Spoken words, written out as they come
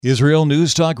Israel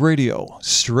News Talk Radio,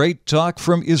 straight talk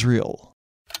from Israel.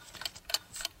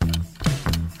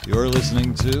 You're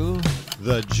listening to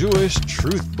The Jewish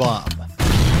Truth Bomb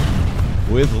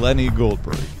with Lenny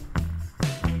Goldberg.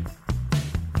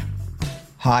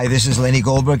 Hi, this is Lenny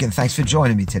Goldberg, and thanks for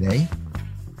joining me today.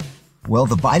 Well,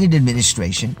 the Biden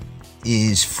administration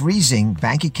is freezing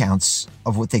bank accounts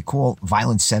of what they call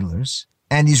violent settlers,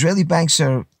 and the Israeli banks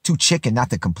are too chicken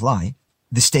not to comply.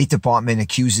 The State Department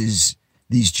accuses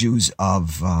these Jews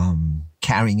of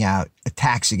carrying out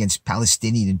attacks against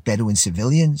Palestinian and Bedouin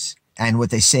civilians, and what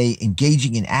they say,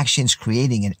 engaging in actions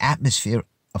creating an atmosphere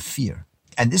of fear.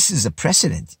 And this is a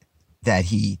precedent that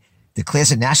he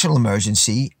declares a national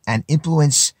emergency and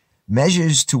implements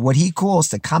measures to what he calls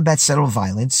to combat settler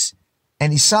violence,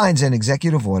 and he signs an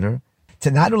executive order to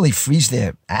not only freeze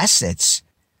their assets,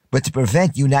 but to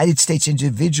prevent United States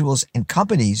individuals and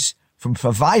companies from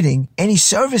providing any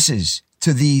services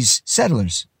to these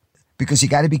settlers, because you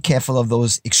got to be careful of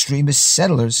those extremist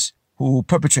settlers who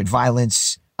perpetrate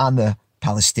violence on the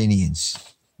Palestinians.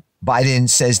 Biden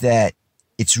says that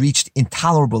it's reached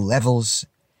intolerable levels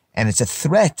and it's a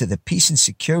threat to the peace and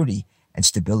security and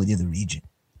stability of the region.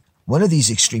 One of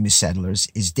these extremist settlers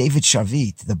is David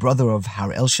Sharvit, the brother of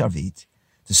Harel Sharvit,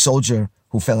 the soldier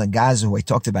who fell in Gaza, who I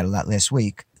talked about a lot last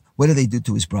week. What did they do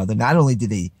to his brother? Not only did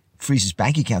they freeze his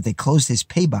bank account, they closed his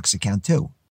Paybox account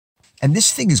too. And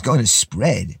this thing is going to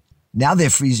spread. Now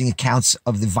they're freezing accounts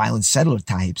of the violent settler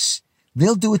types.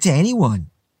 They'll do it to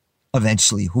anyone,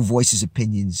 eventually, who voices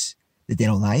opinions that they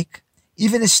don't like.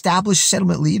 Even established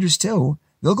settlement leaders, too.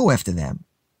 They'll go after them.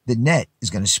 The net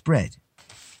is going to spread.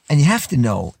 And you have to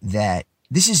know that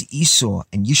this is Esau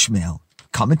and Ishmael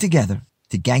coming together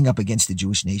to gang up against the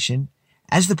Jewish nation,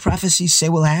 as the prophecies say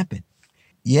will happen.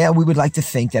 Yeah, we would like to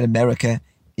think that America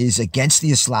is against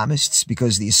the Islamists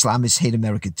because the Islamists hate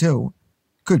America too.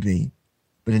 Could be.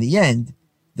 But in the end,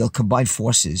 they'll combine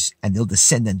forces and they'll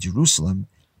descend on Jerusalem.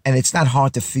 And it's not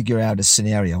hard to figure out a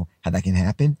scenario how that can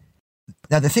happen.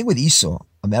 Now, the thing with Esau,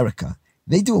 America,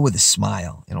 they do it with a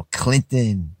smile. You know,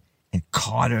 Clinton and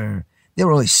Carter,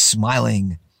 they're always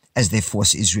smiling as they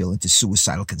force Israel into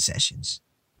suicidal concessions.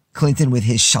 Clinton with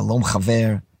his Shalom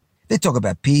Chaver, they talk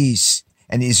about peace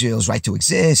and Israel's right to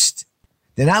exist.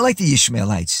 They're not like the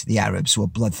Ishmaelites, the Arabs, who are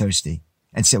bloodthirsty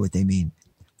and say what they mean,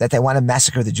 that they want to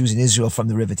massacre the Jews in Israel from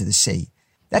the river to the sea.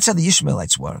 That's how the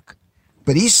Ishmaelites work.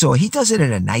 But Esau, he does it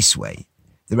in a nice way.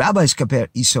 The rabbis compare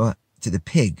Esau to the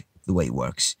pig, the way it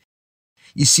works.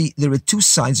 You see, there are two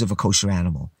signs of a kosher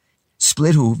animal: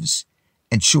 split hooves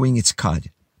and chewing its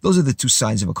cud. Those are the two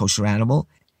signs of a kosher animal.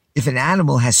 If an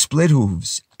animal has split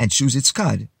hooves and chews its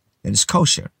cud, then it's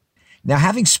kosher. Now,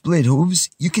 having split hooves,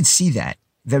 you can see that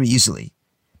very easily.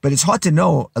 But it's hard to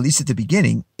know, at least at the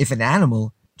beginning, if an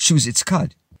animal chews its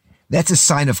cud. That's a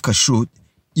sign of kashrut.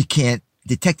 You can't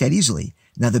detect that easily.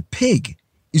 Now, the pig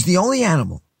is the only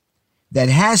animal that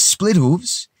has split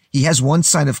hooves. He has one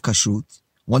sign of kashrut,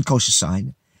 one kosher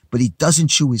sign, but he doesn't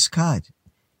chew his cud.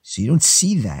 So you don't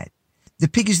see that. The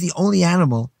pig is the only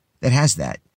animal that has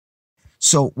that.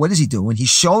 So what is he doing? He's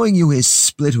showing you his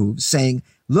split hooves, saying,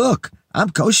 look, I'm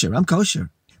kosher.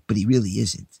 But he really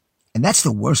isn't. And that's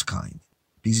the worst kind,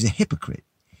 because he's a hypocrite.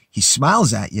 He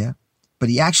smiles at you, but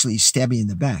he actually is stabbing you in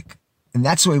the back. And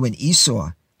that's why when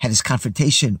Esau had his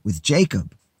confrontation with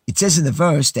Jacob, it says in the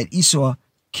verse that Esau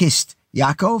kissed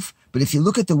Yaakov, but if you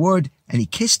look at the word and he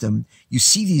kissed him, you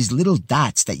see these little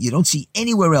dots that you don't see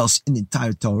anywhere else in the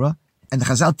entire Torah. And the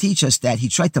Chazal teach us that he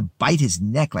tried to bite his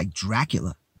neck like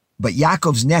Dracula. But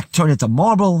Yaakov's neck turned into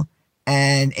marble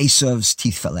and Esau's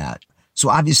teeth fell out. So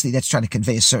obviously that's trying to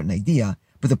convey a certain idea.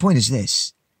 But the point is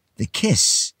this: the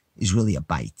kiss is really a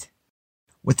bite.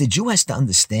 What the Jew has to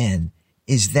understand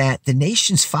is that the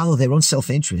nations follow their own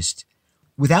self-interest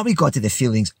without regard to their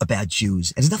feelings about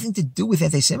Jews. It has nothing to do with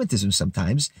anti-Semitism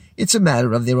sometimes. It's a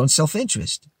matter of their own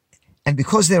self-interest. And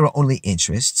because there are only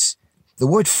interests, the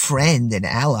word friend and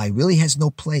ally really has no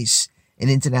place in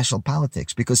international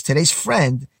politics, because today's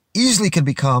friend easily can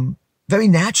become, very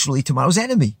naturally, tomorrow's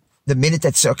enemy the minute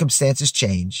that circumstances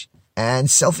change and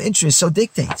self-interest so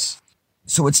dictates.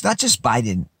 So it's not just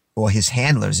Biden or his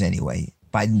handlers anyway.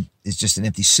 Biden is just an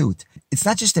empty suit. It's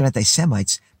not just they're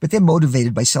anti-Semites, but they're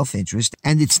motivated by self-interest,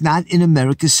 and it's not in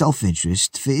America's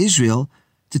self-interest for Israel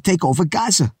to take over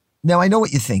Gaza. Now, I know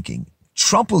what you're thinking.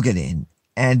 Trump will get in,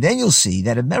 and then you'll see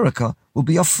that America will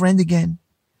be our friend again.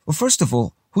 Well, first of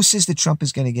all, who says that Trump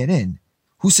is going to get in?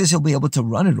 Who says he'll be able to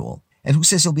run it all? And who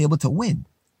says he'll be able to win?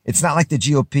 It's not like the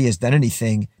GOP has done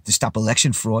anything to stop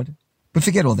election fraud. But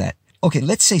forget all that. Okay,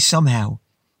 let's say somehow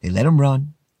they let him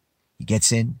run, he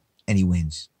gets in, and he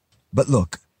wins. But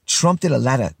look, Trump did a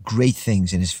lot of great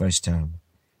things in his first term.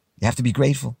 You have to be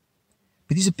grateful.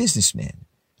 But he's a businessman.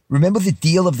 Remember the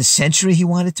deal of the century he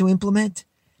wanted to implement?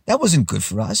 That wasn't good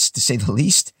for us, to say the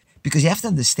least, because you have to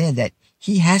understand that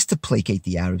he has to placate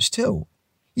the Arabs too.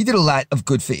 He did a lot of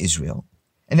good for Israel,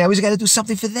 and now he's got to do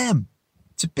something for them.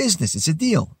 It's a business. It's a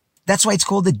deal. That's why it's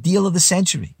called the deal of the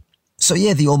century. So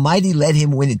yeah, the Almighty let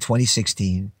him win in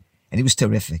 2016, and he was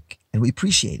terrific, and we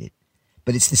appreciate it.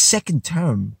 But it's the second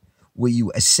term where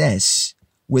you assess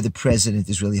where the president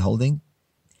is really holding.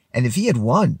 And if he had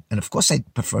won, and of course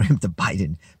I'd prefer him to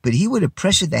Biden, but he would have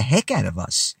pressured the heck out of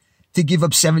us to give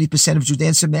up 70% of Judea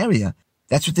and Samaria.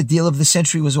 That's what the deal of the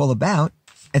century was all about.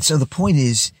 And so the point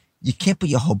is, you can't put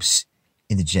your hopes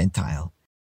in the Gentile.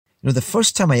 You know, the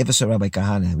first time I ever saw Rabbi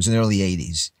Kahana, it was in the early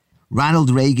 80s. Ronald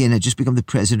Reagan had just become the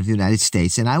president of the United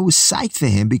States, and I was psyched for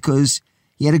him because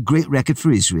he had a great record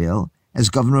for Israel as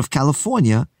governor of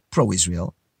California,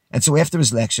 pro-Israel. And so after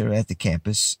his lecture at the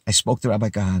campus, I spoke to Rabbi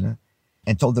Kahana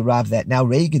and told the Rav that now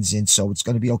Reagan's in, so it's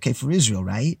going to be okay for Israel,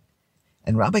 right?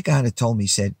 And Rabbi Kahana told me, he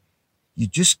said, you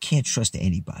just can't trust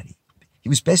anybody. He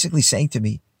was basically saying to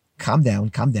me, calm down,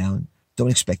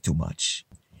 don't expect too much.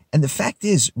 And the fact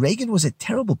is, Reagan was a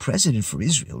terrible president for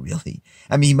Israel, really.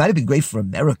 I mean, he might have been great for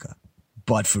America,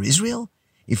 but for Israel,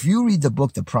 if you read the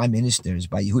book, The Prime Ministers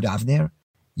by Yehuda Avner,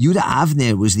 Yehuda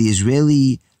Avner was the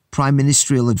Israeli prime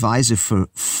ministerial advisor for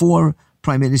 4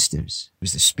 prime ministers. He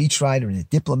was the speechwriter and a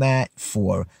diplomat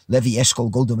for Levi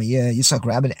Eshkol, Golda Meir, Yitzhak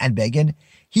Rabin, and Begin.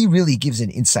 He really gives an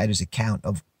insider's account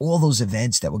of all those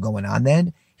events that were going on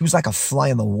then. He was like a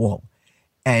fly on the wall.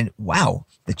 And wow,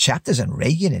 the chapters on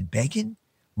Reagan and Begin,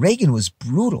 Reagan was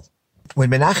brutal. When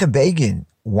Menachem Begin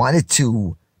wanted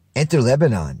to enter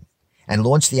Lebanon and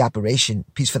launch the operation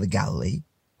Peace for the Galilee,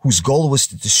 whose goal was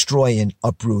to destroy and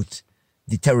uproot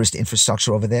the terrorist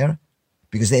infrastructure over there,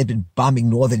 because they had been bombing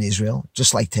northern Israel,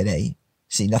 just like today.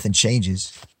 See, nothing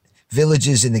changes.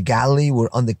 Villages in the Galilee were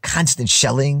under constant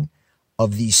shelling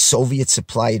of the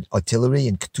Soviet-supplied artillery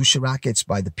and Katyusha rockets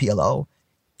by the PLO.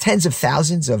 Tens of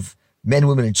thousands of men,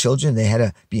 women, and children, they had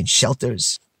to be in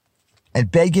shelters. And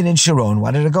Begin and Sharon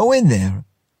wanted to go in there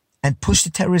and push the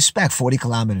terrorists back 40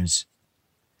 kilometers.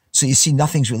 So you see,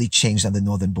 nothing's really changed on the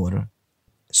northern border.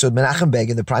 So Menachem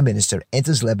Begin, the prime minister,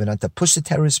 enters Lebanon to push the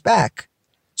terrorists back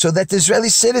so that the Israeli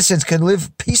citizens can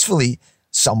live peacefully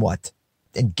somewhat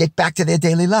and get back to their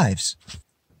daily lives.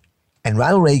 And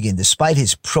Ronald Reagan, despite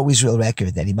his pro-Israel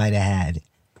record that he might have had,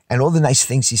 and all the nice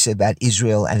things he said about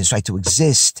Israel and his right to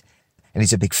exist, and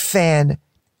he's a big fan,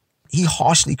 he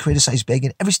harshly criticized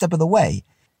Begin every step of the way.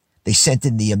 They sent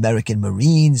in the American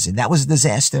Marines, and that was a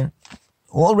disaster.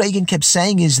 All Reagan kept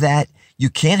saying is that you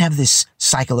can't have this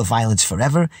cycle of violence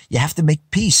forever. You have to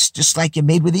make peace, just like you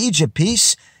made with Egypt.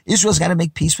 Peace. Israel's got to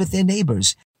make peace with their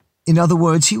neighbors. In other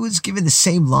words, he was given the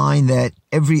same line that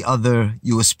every other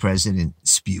U.S. president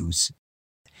spews.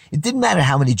 It didn't matter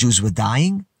how many Jews were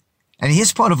dying. And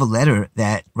here's part of a letter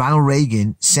that Ronald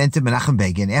Reagan sent to Menachem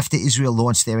Begin after Israel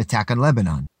launched their attack on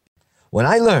Lebanon. When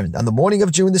I learned on the morning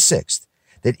of June the 6th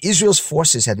that Israel's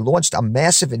forces had launched a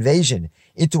massive invasion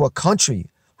into a country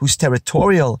whose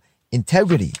territorial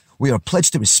integrity we are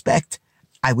pledged to respect,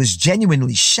 I was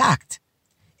genuinely shocked.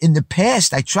 In the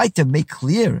past, I tried to make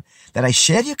clear that I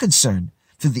shared your concern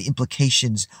for the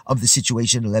implications of the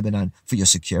situation in Lebanon for your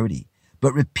security.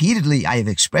 But repeatedly, I have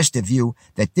expressed the view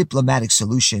that diplomatic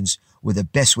solutions were the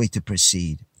best way to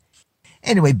proceed.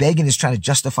 Anyway, Begin is trying to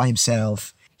justify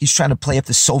himself. He's trying to play up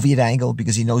the Soviet angle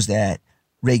because he knows that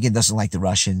Reagan doesn't like the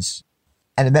Russians.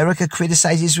 And America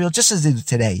criticized Israel just as they do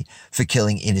today for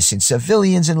killing innocent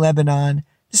civilians in Lebanon.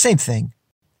 The same thing.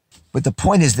 But the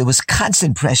point is, there was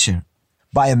constant pressure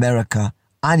by America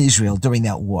on Israel during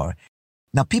that war.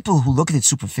 Now, people who look at it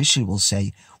superficially will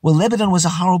say, well, Lebanon was a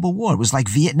horrible war. It was like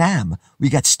Vietnam. We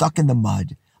got stuck in the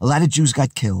mud. A lot of Jews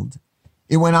got killed.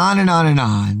 It went on and on and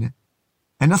on,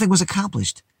 and nothing was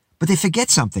accomplished. But they forget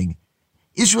something.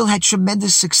 Israel had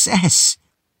tremendous success.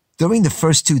 During the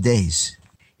first 2 days,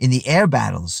 in the air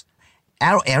battles,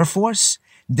 our Air Force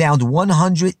downed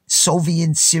 100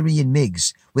 Soviet Syrian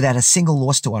MiGs without a single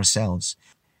loss to ourselves.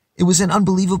 It was an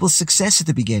unbelievable success at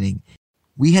the beginning.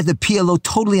 We had the PLO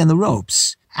totally on the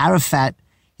ropes. Arafat,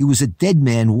 he was a dead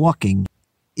man walking.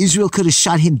 Israel could have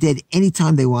shot him dead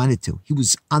anytime they wanted to. He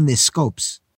was on their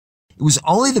scopes. It was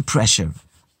only the pressure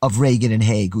of Reagan and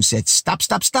Haig who said, stop,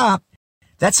 stop, stop.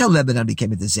 That's how Lebanon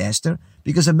became a disaster,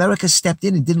 because America stepped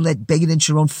in and didn't let Begin and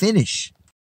Sharon finish.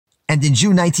 And in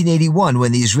June 1981,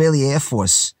 when the Israeli Air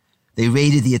Force, they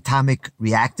raided the atomic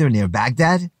reactor near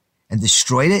Baghdad and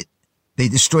destroyed it, they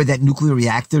destroyed that nuclear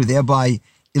reactor, thereby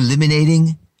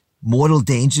eliminating mortal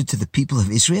danger to the people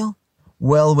of Israel.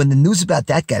 Well, when the news about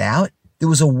that got out, there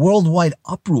was a worldwide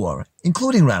uproar,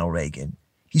 including Ronald Reagan.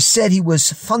 He said he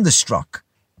was thunderstruck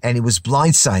and he was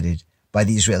blindsided by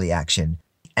the Israeli action.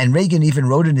 And Reagan even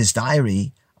wrote in his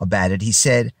diary about it. He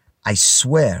said, "I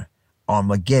swear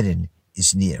Armageddon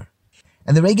is near."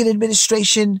 And the Reagan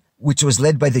administration, which was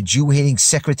led by the Jew-hating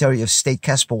Secretary of State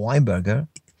Caspar Weinberger,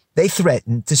 they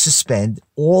threatened to suspend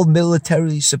all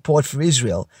military support for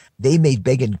Israel. They made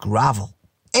Begin grovel.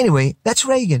 Anyway, that's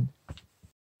Reagan.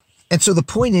 And so the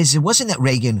point is, it wasn't that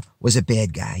Reagan was a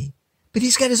bad guy, but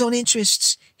he's got his own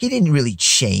interests. He didn't really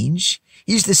change.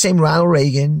 He's the same Ronald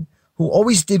Reagan who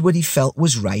always did what he felt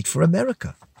was right for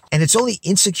America. And it's only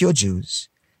insecure Jews,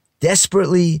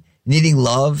 desperately needing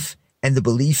love and the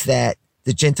belief that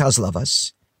the Gentiles love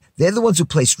us. They're the ones who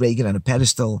placed Reagan on a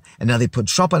pedestal, and now they put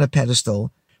Trump on a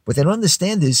pedestal. What they don't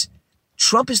understand is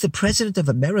Trump is the president of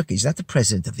America. He's not the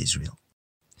president of Israel.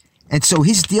 And so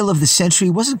his deal of the century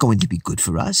wasn't going to be good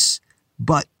for us.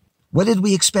 But what did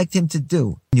we expect him to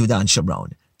do? Yehuda and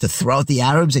Shomron, to throw out the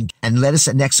Arabs and let us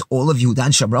annex all of Yehuda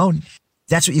and Shomron?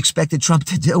 That's what you expected Trump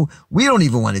to do. We don't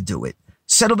even want to do it.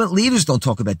 Settlement leaders don't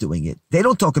talk about doing it. They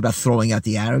don't talk about throwing out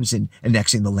the Arabs and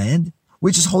annexing the land.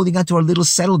 We're just holding on to our little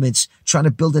settlements, trying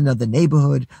to build another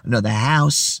neighborhood, another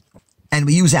house. And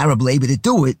we use Arab labor to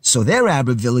do it. So their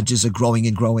Arab villages are growing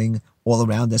and growing all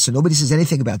around us. So nobody says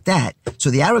anything about that.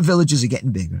 So the Arab villages are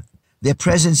getting bigger. Their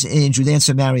presence in Judea and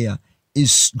Samaria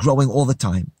is growing all the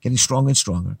time, getting stronger and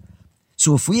stronger.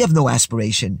 So if we have no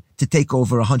aspiration to take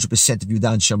over 100% of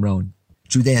Yehuda and Shomron,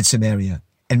 Judea and Samaria,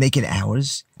 and make it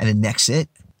ours and annex it,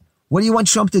 what do you want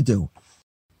Trump to do?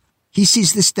 He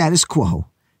sees the status quo.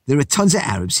 There are tons of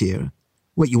Arabs here.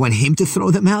 What, you want him to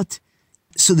throw them out?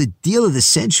 So the deal of the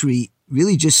century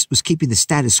really just was keeping the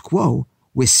status quo,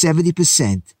 where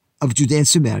 70% of Judea and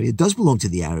Samaria does belong to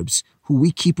the Arabs, who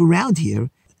we keep around here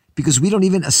because we don't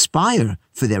even aspire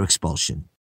for their expulsion.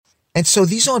 And so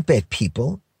these aren't bad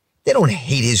people. They don't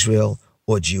hate Israel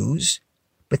or Jews,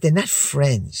 but they're not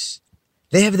friends.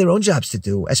 They have their own jobs to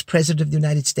do as President of the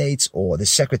United States or the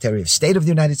Secretary of State of the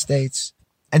United States.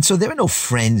 And so there are no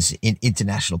friends in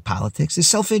international politics. There's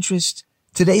self-interest.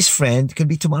 Today's friend can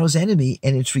be tomorrow's enemy,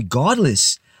 and it's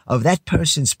regardless of that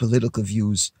person's political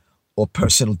views or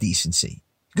personal decency.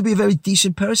 You could be a very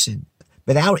decent person,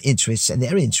 but our interests and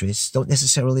their interests don't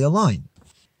necessarily align.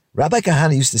 Rabbi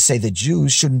Kahana used to say that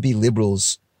Jews shouldn't be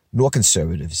liberals nor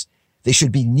conservatives. They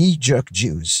should be knee-jerk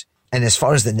Jews. And as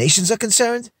far as the nations are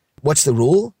concerned, what's the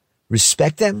rule?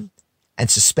 Respect them and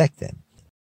suspect them.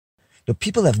 Now,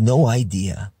 people have no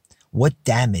idea what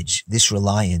damage this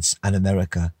reliance on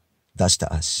America does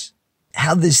to us.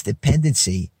 How this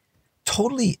dependency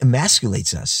totally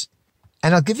emasculates us.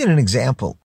 And I'll give you an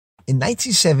example. In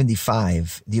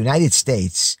 1975, the United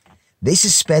States, they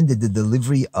suspended the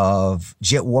delivery of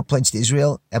jet warplanes to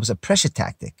Israel. That was a pressure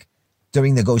tactic.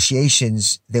 During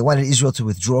negotiations, they wanted Israel to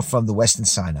withdraw from the Western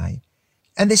Sinai,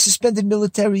 and they suspended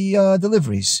military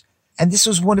deliveries. And this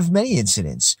was one of many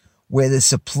incidents where the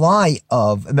supply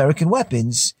of American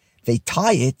weapons, they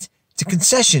tie it to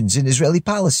concessions in Israeli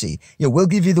policy. We'll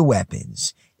give you the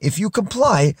weapons if you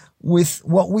comply with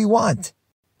what we want.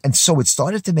 And so it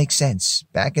started to make sense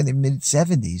back in the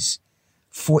mid-70s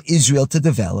for Israel to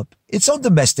develop its own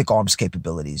domestic arms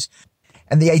capabilities.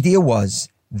 And the idea was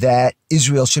that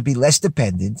Israel should be less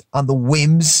dependent on the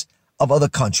whims of other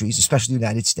countries, especially the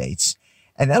United States.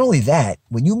 And not only that,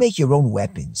 when you make your own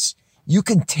weapons, you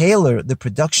can tailor the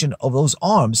production of those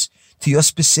arms to your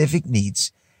specific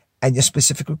needs and your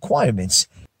specific requirements.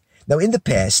 Now, in the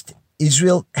past,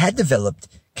 Israel had developed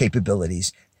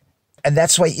capabilities, and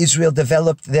that's why Israel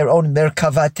developed their own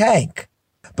Merkava tank.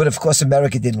 But of course,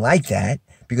 America didn't like that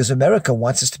because America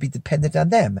wants us to be dependent on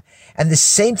them. And the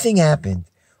same thing happened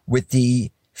with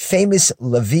the famous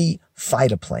Levi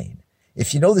fighter plane.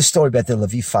 If you know the story about the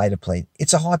Levi fighter plane,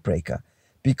 it's a heartbreaker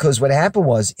because what happened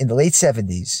was in the late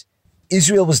 70s,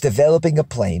 Israel was developing a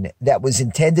plane that was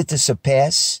intended to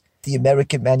surpass the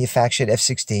American manufactured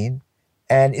F-16,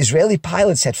 and Israeli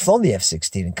pilots had flown the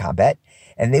F-16 in combat,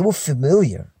 and they were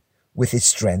familiar with its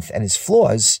strength and its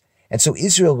flaws. And so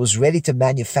Israel was ready to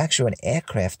manufacture an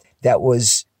aircraft that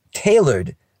was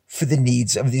tailored for the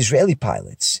needs of the Israeli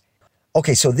pilots.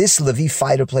 Okay, so this Levi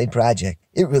fighter plane project,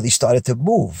 it really started to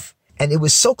move. And it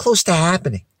was so close to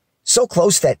happening. So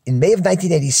close that in May of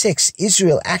 1986,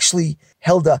 Israel actually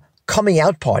held a coming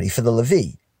out party for the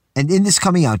Levi. And in this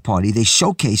coming out party, they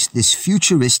showcased this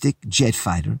futuristic jet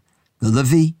fighter, the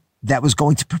Levi, that was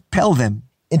going to propel them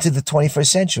into the 21st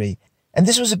century. And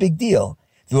this was a big deal.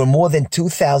 There were more than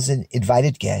 2,000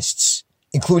 invited guests,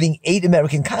 including 8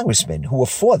 American congressmen who were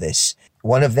for this.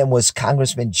 One of them was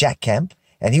Congressman Jack Kemp,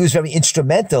 and he was very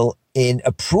instrumental in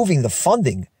approving the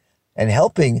funding and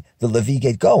helping the Levi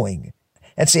get going.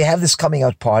 And so you have this coming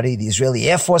out party. The Israeli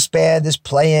Air Force Band is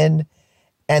playing,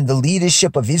 and the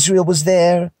leadership of Israel was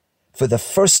there for the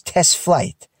first test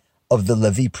flight of the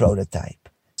Levi prototype.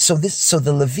 So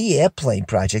the Levi airplane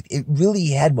project, it really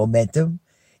had momentum,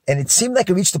 and it seemed like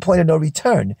it reached a point of no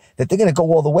return, that they're going to go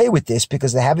all the way with this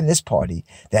because they're having this party,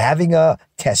 they're having a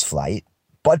test flight,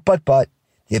 but,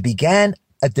 there began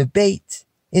a debate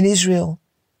in Israel.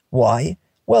 Why?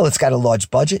 Well, it's got a large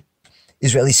budget.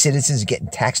 Israeli citizens are getting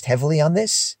taxed heavily on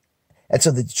this. And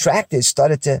so the detractors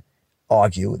started to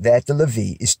argue that the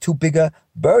Levi is too big a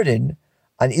burden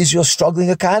on Israel's struggling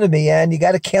economy and you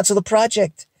got to cancel the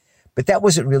project. But that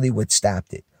wasn't really what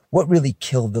stopped it. What really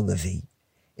killed the Levi?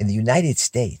 In the United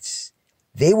States,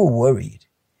 they were worried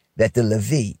that the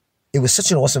Levi, it was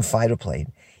such an awesome fighter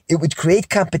plane, it would create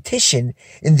competition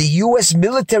in the U.S.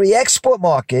 military export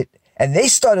market, and they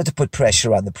started to put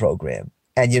pressure on the program.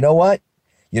 And you know what?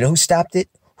 You know who stopped it?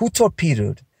 Who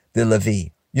torpedoed the Levi?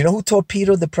 You know who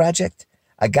torpedoed the project?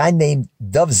 A guy named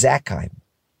Dov Zakheim,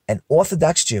 an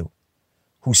Orthodox Jew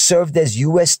who served as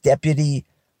U.S. Deputy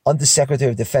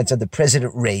Undersecretary of Defense under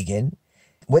President Reagan.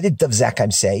 What did Dov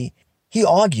Zakheim say? He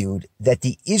argued that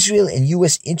the Israel and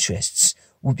U.S. interests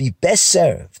would be best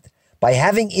served by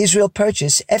having Israel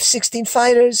purchase F-16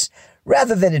 fighters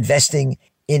rather than investing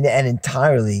in an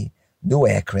entirely new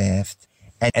aircraft.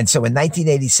 And so in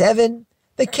 1987,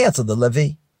 they canceled the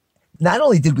Levi. Not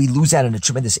only did we lose out on a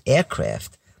tremendous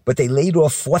aircraft, but they laid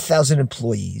off 4,000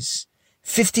 employees,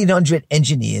 1,500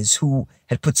 engineers who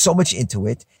had put so much into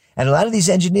it, and a lot of these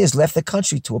engineers left the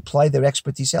country to apply their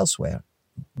expertise elsewhere.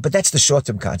 But that's the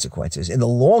short-term consequences. In the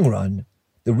long run,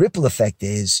 the ripple effect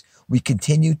is we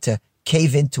continue to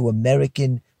cave into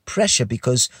American pressure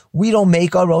because we don't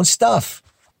make our own stuff.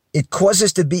 It causes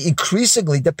us to be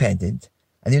increasingly dependent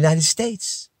on the United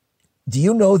States. Do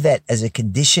you know that as a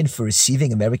condition for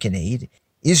receiving American aid,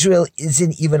 Israel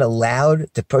isn't even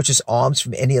allowed to purchase arms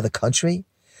from any other country?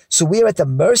 So we're at the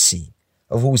mercy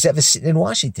of who's ever sitting in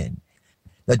Washington.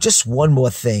 Now, just one more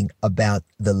thing about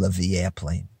the Levi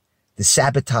airplane, the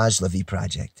Sabotage Levi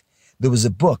project. There was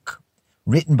a book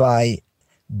written by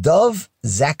Dov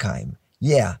Zakheim.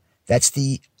 Yeah, that's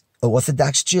the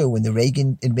Orthodox Jew in the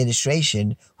Reagan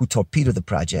administration who torpedoed the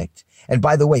project. And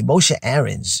by the way, Moshe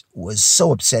Aarons was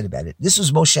so upset about it. This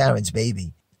was Moshe Aaron's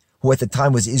baby, who at the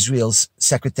time was Israel's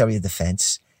Secretary of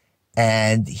Defense.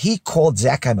 And he called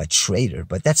Zakheim a traitor,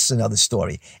 but that's another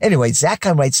story. Anyway,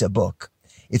 Zakheim writes a book.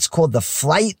 It's called The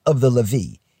Flight of the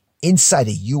Levi, Inside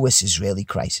a U.S.-Israeli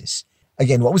Crisis.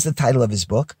 Again, what was the title of his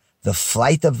book? The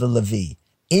Flight of the Levi,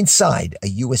 Inside a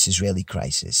U.S.-Israeli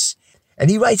Crisis. And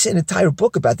he writes an entire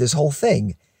book about this whole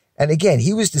thing. And again,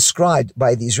 he was described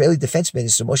by the Israeli Defense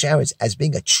Minister, Moshe Aarons, as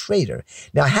being a traitor.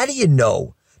 Now, how do you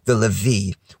know the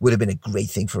Levi would have been a great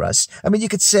thing for us? I mean, you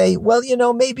could say, well,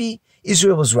 maybe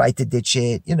Israel was right to ditch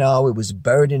it. It was a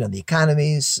burden on the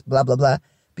economies, blah, blah, blah.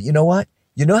 But you know what?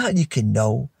 You know how you can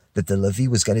know that the Levi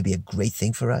was going to be a great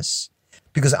thing for us?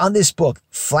 Because on this book,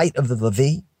 Flight of the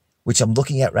Levi, which I'm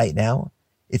looking at right now,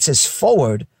 it says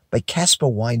forward by Caspar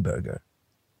Weinberger.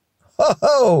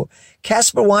 Ho!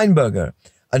 Caspar Weinberger,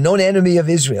 a known enemy of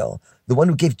Israel, the one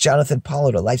who gave Jonathan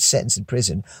Pollard a life sentence in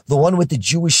prison, the one with the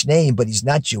Jewish name, but he's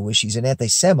not Jewish, he's an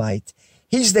anti-Semite.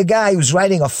 He's the guy who's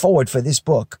writing a forward for this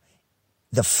book,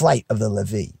 The Flight of the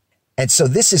Levi. And so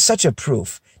this is such a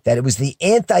proof that it was the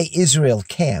anti-Israel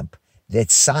camp that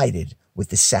sided with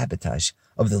the sabotage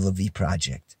of the Levi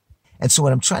project. And so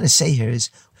what I'm trying to say here is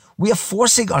we are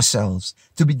forcing ourselves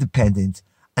to be dependent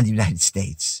on the United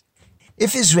States.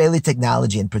 If Israeli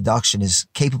technology and production is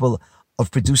capable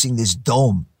of producing this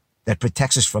dome that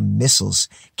protects us from missiles,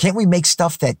 can't we make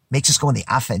stuff that makes us go on the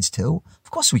offense too?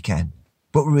 Of course we can.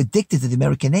 But we're addicted to the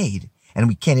American aid and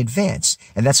we can't advance.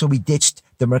 And that's when we ditched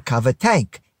the Merkava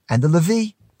tank and the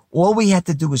Levi. All we had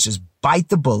to do was just bite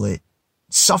the bullet,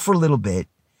 suffer a little bit.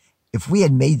 If we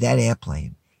had made that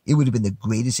airplane, it would have been the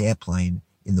greatest airplane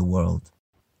in the world.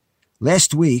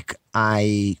 Last week,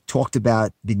 I talked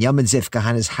about Binyamin Zev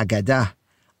Kahana's Haggadah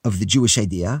of the Jewish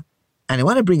idea. And I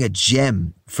want to bring a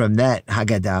gem from that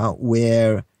Haggadah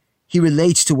where he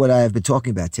relates to what I have been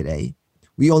talking about today.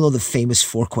 We all know the famous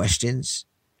 4 questions,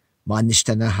 Ma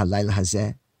nishtana halayla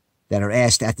hazeh, that are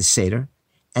asked at the Seder.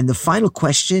 And the final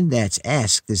question that's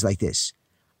asked is like this.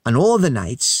 On all the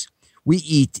nights, we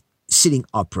eat sitting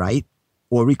upright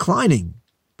or reclining.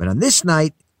 But on this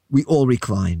night, we all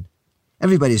recline.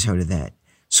 Everybody's heard of that.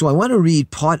 So I want to read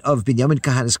part of Binyamin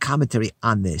Kahana's commentary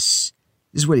on this.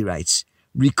 This is what he writes.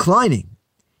 Reclining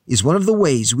is one of the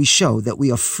ways we show that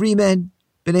we are free men,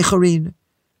 b'nei chorin.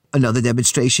 Another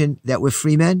demonstration that we're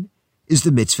free men is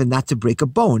the mitzvah not to break a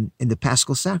bone in the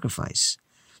Paschal sacrifice.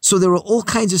 So there are all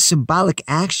kinds of symbolic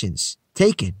actions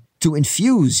taken to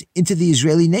infuse into the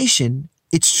Israeli nation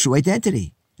its true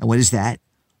identity. And what is that?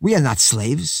 We are not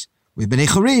slaves. We're Bnei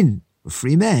Chorin. We're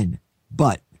free men.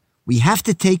 But we have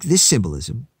to take this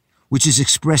symbolism, which is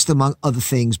expressed among other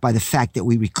things by the fact that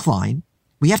we recline.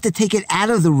 We have to take it out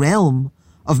of the realm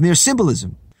of mere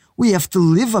symbolism. We have to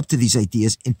live up to these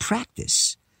ideas in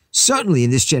practice. Certainly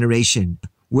in this generation,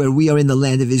 where we are in the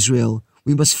land of Israel,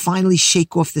 we must finally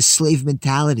shake off the slave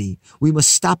mentality. We must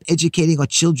stop educating our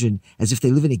children as if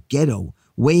they live in a ghetto,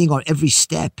 weighing our every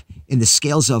step in the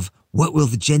scales of what will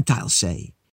the Gentiles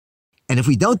say. And if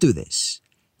we don't do this,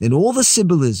 then all the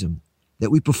symbolism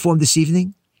that we perform this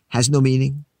evening has no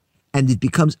meaning, and it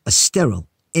becomes a sterile,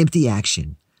 empty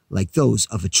action like those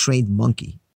of a trained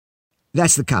monkey.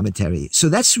 That's the commentary. So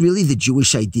that's really the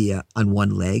Jewish idea on one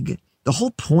leg. The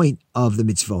whole point of the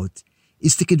mitzvot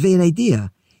is to convey an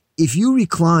idea. If you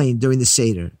recline during the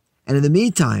Seder, and in the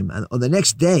meantime, on the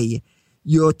next day,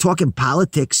 you're talking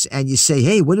politics and you say,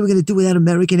 hey, what are we going to do without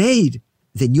American aid?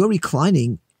 Then your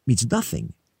reclining means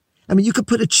nothing. I mean, you could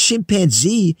put a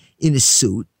chimpanzee in a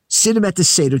suit, sit him at the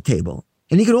Seder table,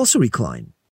 and he could also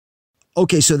recline.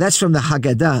 Okay, so that's from the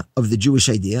Haggadah of the Jewish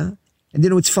idea. And you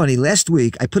know, it's funny. Last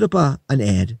week, I put up an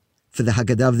ad for the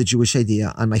Haggadah of the Jewish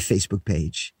idea on my Facebook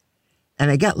page. And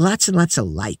I got lots and lots of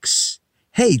likes.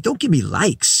 Hey, don't give me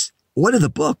likes. Order the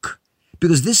book.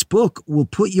 Because this book will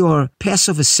put your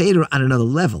Passover Seder on another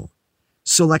level.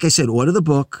 So like I said, order the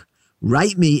book.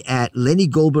 Write me at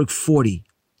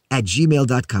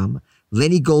lennygoldberg40@gmail.com.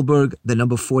 Lenny Goldberg, the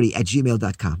number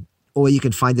 40@gmail.com. Or you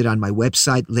can find it on my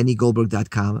website,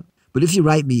 lennygoldberg.com. But if you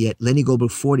write me at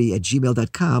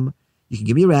lennygoldberg40@gmail.com, you can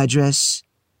give me your address.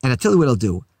 And I'll tell you what I'll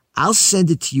do. I'll send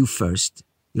it to you first.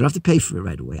 You don't have to pay for it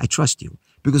right away. I trust you.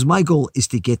 Because my goal is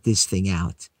to get this thing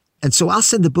out. And so I'll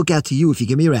send the book out to you if you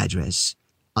give me your address.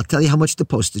 I'll tell you how much the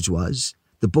postage was.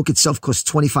 The book itself costs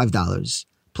 $25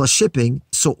 plus shipping.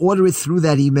 So order it through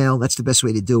that email. That's the best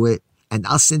way to do it. And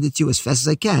I'll send it to you as fast as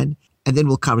I can. And then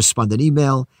we'll correspond on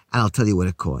email and I'll tell you what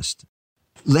it cost.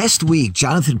 Last week,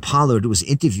 Jonathan Pollard was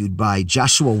interviewed by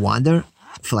Joshua Wander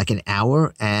for like an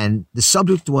hour. And the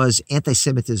subject was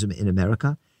anti-Semitism in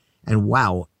America. And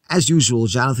wow, as usual,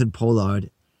 Jonathan Pollard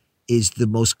is the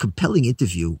most compelling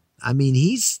interview. I mean,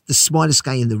 he's the smartest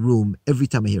guy in the room every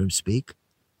time I hear him speak,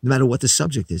 no matter what the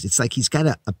subject is. It's like he's got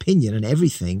an opinion on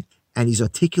everything, and he's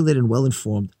articulate and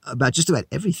well-informed about just about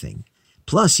everything.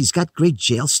 Plus, he's got great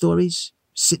jail stories,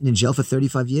 sitting in jail for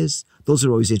 35 years. Those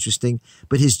are always interesting.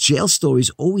 But his jail stories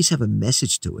always have a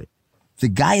message to it. The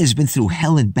guy has been through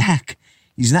hell and back.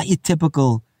 He's not your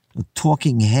typical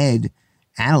talking head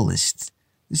analyst.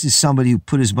 This is somebody who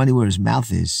put his money where his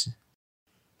mouth is.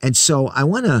 And so I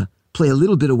want to play a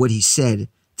little bit of what he said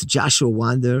to Joshua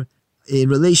Wander in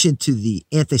relation to the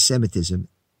anti-Semitism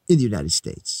in the United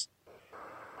States.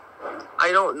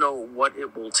 I don't know what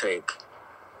it will take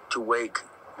to wake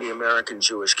the American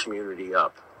Jewish community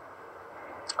up.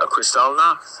 A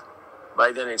Kristallnacht,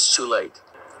 by then it's too late.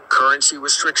 Currency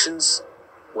restrictions,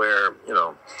 where,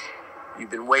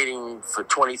 you've been waiting for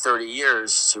 20, 30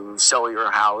 years to sell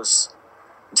your house,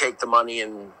 take the money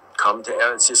and come to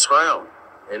Eretz Yisrael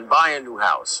and buy a new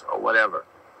house or whatever.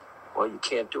 Well, you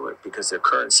can't do it because there are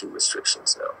currency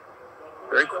restrictions now,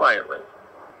 very quietly.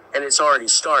 And it's already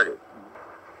started.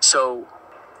 So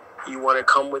you want to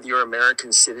come with your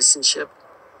American citizenship?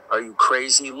 Are you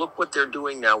crazy? Look what they're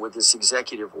doing now with this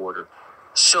executive order.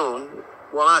 Soon,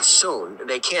 well, not soon,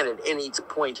 they can at any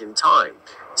point in time,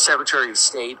 Secretary of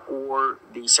State or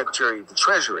the Secretary of the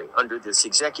Treasury under this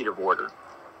executive order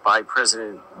by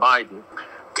President Biden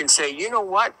can say, you know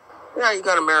what? Yeah, you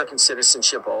got American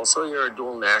citizenship also. You're a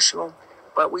dual national.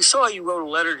 But we saw you wrote a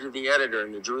letter to the editor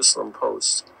in the Jerusalem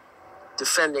Post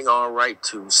defending our right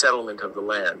to settlement of the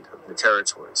land, of the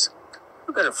territories.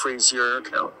 We're going to freeze your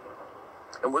account.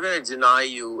 And we're going to deny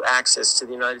you access to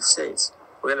the United States.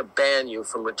 We're going to ban you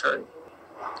from returning.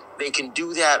 They can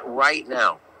do that right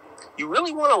now. You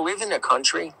really want to live in a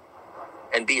country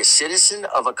and be a citizen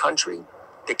of a country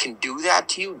that can do that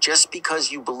to you just because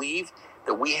you believe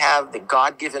that we have the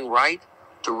God-given right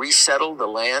to resettle the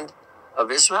land of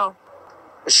Israel?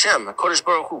 Hashem, HaKadosh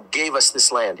Baruch Hu, gave us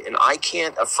this land, and I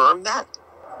can't affirm that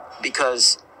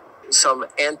because some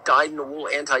dyed-in-the-wool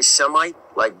anti-Semite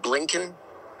like Blinken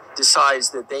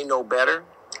decides that they know better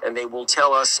and they will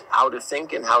tell us how to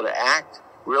think and how to act.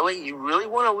 Really? You really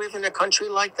want to live in a country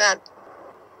like that?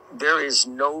 There is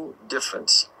no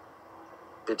difference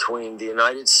between the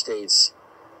United States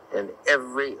and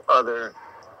every other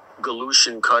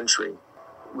Galutian country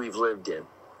we've lived in.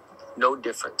 No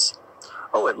difference.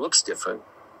 Oh, it looks different.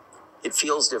 It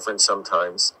feels different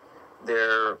sometimes.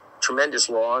 There are tremendous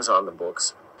laws on the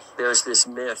books. There's this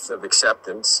myth of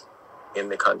acceptance in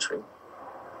the country.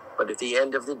 But at the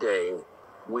end of the day,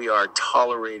 we are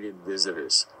tolerated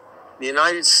visitors. The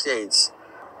United States,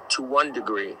 to one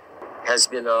degree, has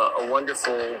been a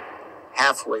wonderful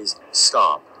halfway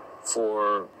stop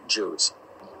for Jews.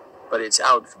 But it's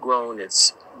outgrown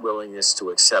its willingness to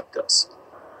accept us.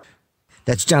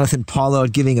 That's Jonathan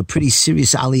Pollard giving a pretty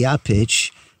serious Aliyah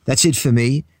pitch. That's it for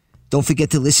me. Don't forget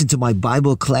to listen to my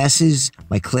Bible classes,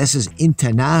 my classes in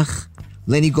Tanakh,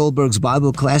 Lenny Goldberg's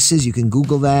Bible classes. You can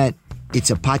Google that. It's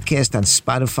a podcast on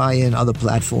Spotify and other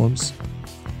platforms.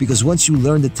 Because once you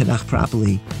learn the Tanakh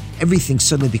properly, everything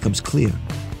suddenly becomes clear.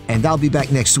 And I'll be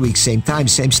back next week, same time,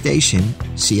 same station.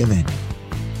 See you then.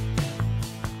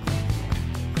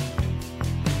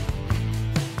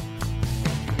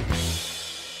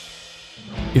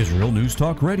 Israel News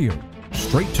Talk Radio.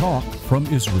 Straight talk from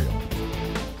Israel.